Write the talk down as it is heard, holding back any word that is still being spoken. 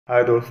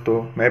हाय दोस्तों,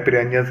 मैं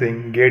प्रियंजन Singh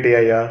gate A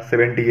I R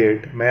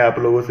 78। मैं आप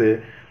लोगों से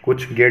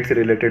कुछ गेट से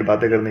रिलेटेड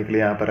बातें करने के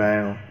लिए यहाँ पर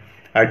आया हूँ।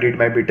 I did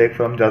my B take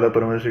from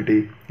Jadavpur university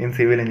in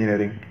civil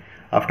engineering.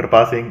 After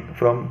passing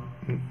from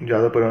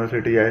Jadavpur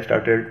university I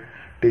started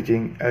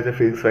teaching as a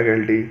physics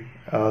faculty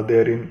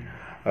there in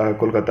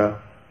Kolkata.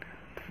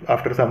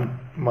 After some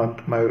month,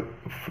 my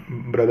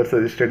brother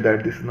suggested that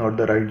this is not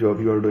the right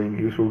job you are doing,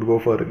 you should go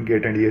for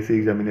GATE and ESE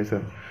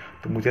examination.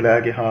 तो मुझे लगा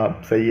कि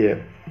हाँ सही है,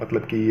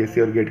 मतलब कि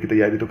ESE और गेट की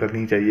तैयारी तो करनी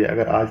ही चाहिए।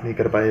 अगर आज नहीं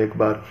कर पाए एक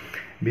बार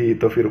भी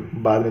तो फिर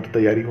बाद में तो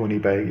तैयारी हो नहीं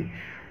पाएगी।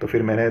 तो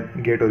फिर मैंने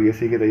गेट और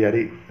ESE की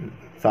तैयारी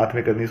साथ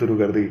में करनी शुरू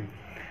कर दी।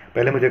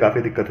 पहले मुझे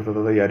काफ़ी दिक्कत होता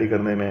था तैयारी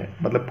करने में,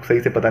 मतलब सही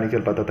से पता नहीं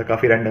चल पाता था,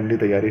 काफ़ी रैंडमली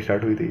तैयारी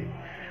स्टार्ट हुई थी।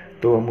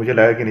 तो मुझे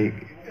लगा कि नहीं,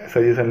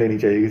 सजेशन लेनी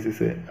चाहिए किसी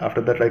से।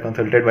 After that I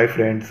consulted my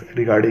friends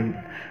regarding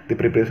the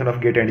preparation of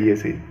gate and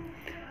ESE।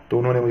 तो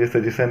उन्होंने मुझे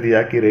सजेशन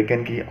दिया कि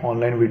रेकन की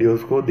ऑनलाइन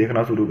वीडियोस को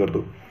देखना शुरू कर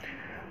दो।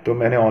 तो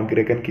मैंने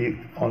रेकन की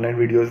ऑनलाइन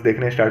वीडियोस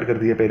देखने स्टार्ट कर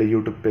दिए पहले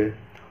यूट्यूब पे।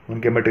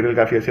 उनके मटेरियल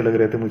काफ़ी अच्छे लग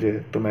रहे थे मुझे,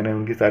 तो मैंने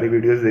उनकी सारी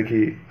वीडियोस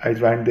देखी। आई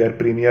ज्वाइंड देयर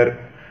प्रीमियर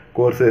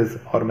कोर्सेज,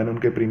 और मैंने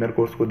उनके प्रीमियर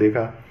कोर्स को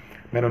देखा।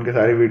 मैंने उनके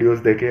सारे वीडियोस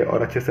देखे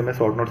और अच्छे से मैं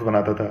शॉर्ट नोट्स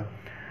बनाता था।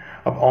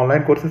 अब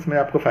ऑनलाइन कोर्सेज में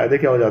आपको फ़ायदे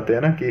क्या हो जाते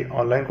हैं ना, कि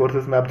ऑनलाइन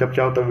कोर्सेज में आप जब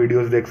चाहो तब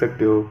वीडियोस देख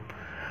सकते हो।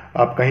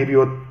 आप कहीं भी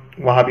हो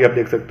वहाँ भी आप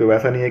देख सकते हो।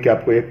 ऐसा नहीं है कि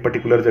आपको एक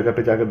पर्टिकुलर जगह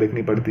पे जाकर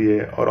देखनी पड़ती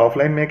है। और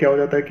ऑफलाइन में क्या हो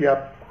जाता है कि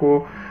आपको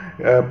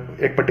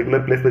एक पर्टिकुलर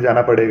प्लेस पे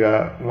जाना पड़ेगा,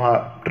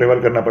 वहाँ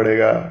ट्रेवल करना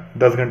पड़ेगा,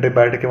 10 घंटे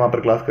बैठ के वहाँ पर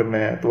क्लास करने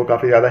हैं, तो वो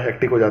काफ़ी ज़्यादा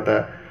हेक्टिक हो जाता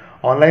है।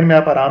 ऑनलाइन में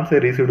आप आराम से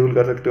रीशेड्यूल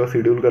कर सकते हो,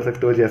 शेड्यूल कर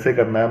सकते हो, जैसे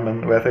करना है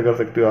मन वैसे कर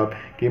सकते हो आप।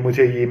 कि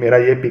मुझे मेरा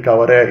ये पीक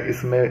आवर है,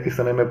 इसमें इस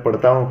समय मैं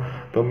पढ़ता हूँ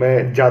तो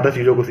मैं ज़्यादा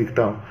चीज़ों को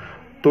सीखता हूँ।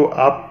 तो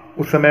आप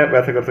उस समय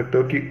वैसे कर सकते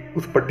हो कि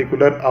उस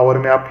पर्टिकुलर आवर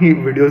में आप ही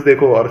वीडियोस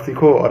देखो और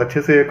सीखो और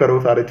अच्छे से करो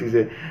सारी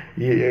चीज़ें।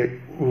 ये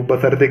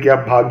बशर्ते कि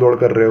आप भाग दौड़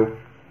कर रहे हो।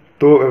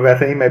 तो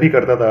वैसे ही मैं भी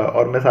करता था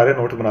और मैं सारे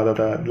नोट्स बनाता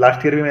था।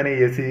 लास्ट ईयर भी मैंने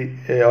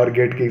ESE और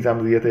गेट के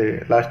एग्ज़ाम दिए थे।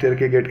 लास्ट ईयर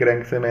के गेट के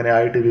रैंक से मैंने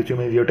IIT BHU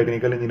में जियो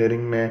टेक्निकल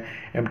इंजीनियरिंग में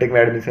MTech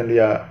में एडमिशन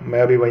लिया।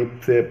 मैं अभी वहीं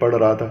से पढ़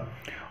रहा था।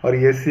 और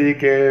ESE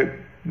के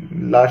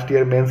लास्ट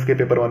ईयर मेंस के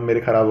पेपर 1 मेरे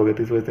ख़राब हो गए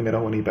थे, इस वजह से मेरा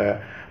हो नहीं पाया।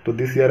 तो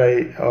this year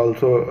I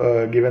also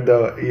given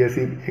the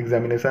ESE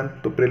examination.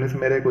 तो प्रीलिम्स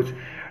मेरे कुछ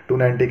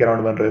 290 के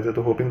अराउंड बन रहे थे।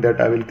 तो hoping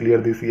that I will clear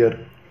this year.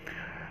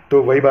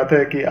 तो वही बात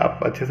है कि आप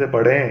अच्छे से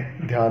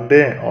पढ़ें, ध्यान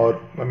दें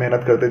और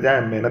मेहनत करते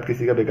जाएं। मेहनत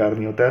किसी का बेकार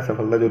नहीं होता है,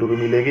 सफलता जरूर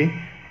मिलेगी,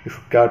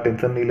 इसका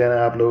टेंशन नहीं लेना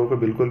है आप लोगों को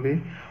बिल्कुल भी।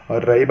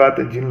 और रही बात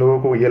जिन लोगों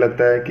को ये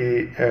लगता है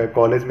कि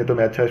कॉलेज में तो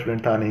मैं अच्छा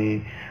स्टूडेंट था नहीं,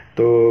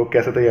 तो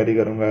कैसे तैयारी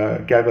करूँगा,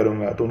 क्या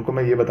करूँगा, तो उनको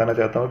मैं ये बताना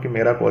चाहता हूँ कि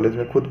मेरा कॉलेज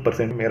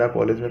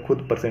में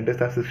खुद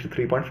परसेंटेज था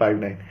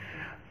 63.59।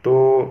 तो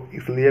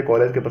इसलिए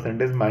कॉलेज के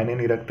परसेंटेज मायने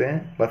नहीं रखते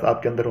हैं। बस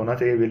आपके अंदर होना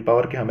चाहिए विल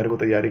पावर कि हाँ मेरे को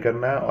तैयारी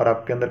करना है, और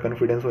आपके अंदर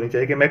कॉन्फिडेंस होनी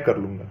चाहिए कि मैं कर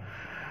लूँगा।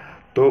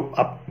 तो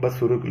आप बस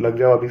शुरू लग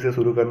जाओ, अभी से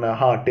शुरू करना।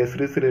 हाँ, टेस्ट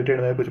सीरीज से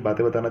रिलेटेड मैं कुछ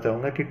बातें बताना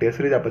चाहूँगा कि टेस्ट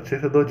सीरीज आप अच्छे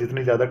से दो।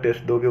 जितनी ज़्यादा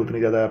टेस्ट दोगे उतनी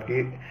ज़्यादा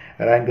आपकी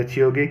रैंक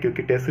अच्छी होगी,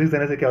 क्योंकि टेस्ट सीरीज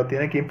देने से क्या होती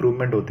है ना कि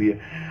इंप्रूवमेंट होती है।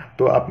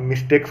 तो आप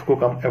मिस्टेक्स को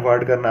कम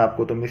अवॉइड करना है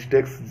आपको। तो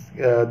मिस्टेक्स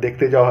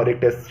देखते जाओ हर एक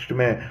टेस्ट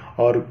में,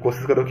 और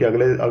कोशिश करो कि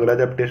अगला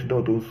जब टेस्ट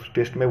दो तो उस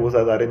टेस्ट में वो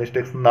सारे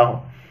मिस्टेक्स ना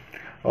हो।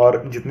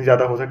 और जितनी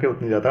ज़्यादा हो सके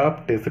उतनी ज़्यादा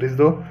आप टेस्ट सीरीज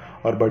दो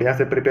और बढ़िया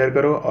से प्रिपेयर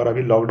करो। और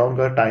अभी लॉकडाउन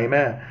का टाइम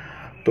है,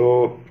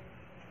 तो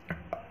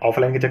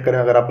ऑफलाइन के चक्कर में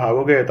अगर आप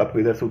भागोगे तो आपको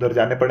इधर से उधर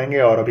जाने पड़ेंगे,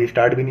 और अभी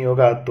स्टार्ट भी नहीं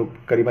होगा। तो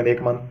करीबन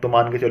 1 मंथ तो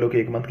मान के चलो कि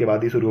 1 मंथ के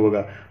बाद ही शुरू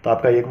होगा। तो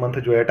आपका 1 मंथ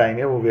जो है टाइम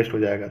है वो वेस्ट हो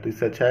जाएगा। तो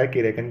इससे अच्छा है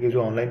कि रेकन के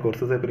जो ऑनलाइन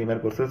कोर्सेज है, प्रीमियर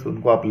कोर्सेज,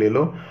 उनको आप ले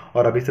लो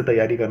और अभी से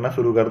तैयारी करना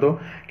शुरू कर दो।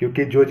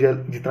 क्योंकि जो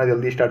जितना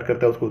जल्दी स्टार्ट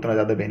करता है उसको उतना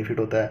ज़्यादा बेनिफिट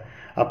होता है।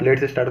 आप लेट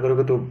से स्टार्ट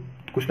करोगे तो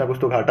कुछ ना कुछ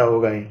तो घाटा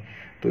होगा ही।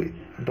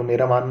 तो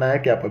मेरा मानना है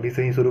कि आप अभी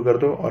से ही शुरू कर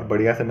दो और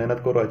बढ़िया से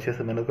मेहनत करो, अच्छे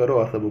से मेहनत करो,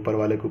 और सब ऊपर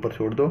वाले के ऊपर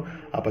छोड़ दो।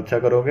 आप अच्छा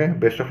करोगे।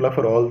 Best of luck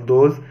for all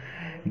those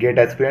gate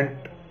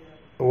aspirant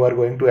who are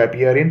going to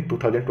appear in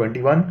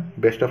 2021.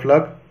 Best of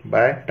luck.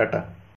 Bye. Tata.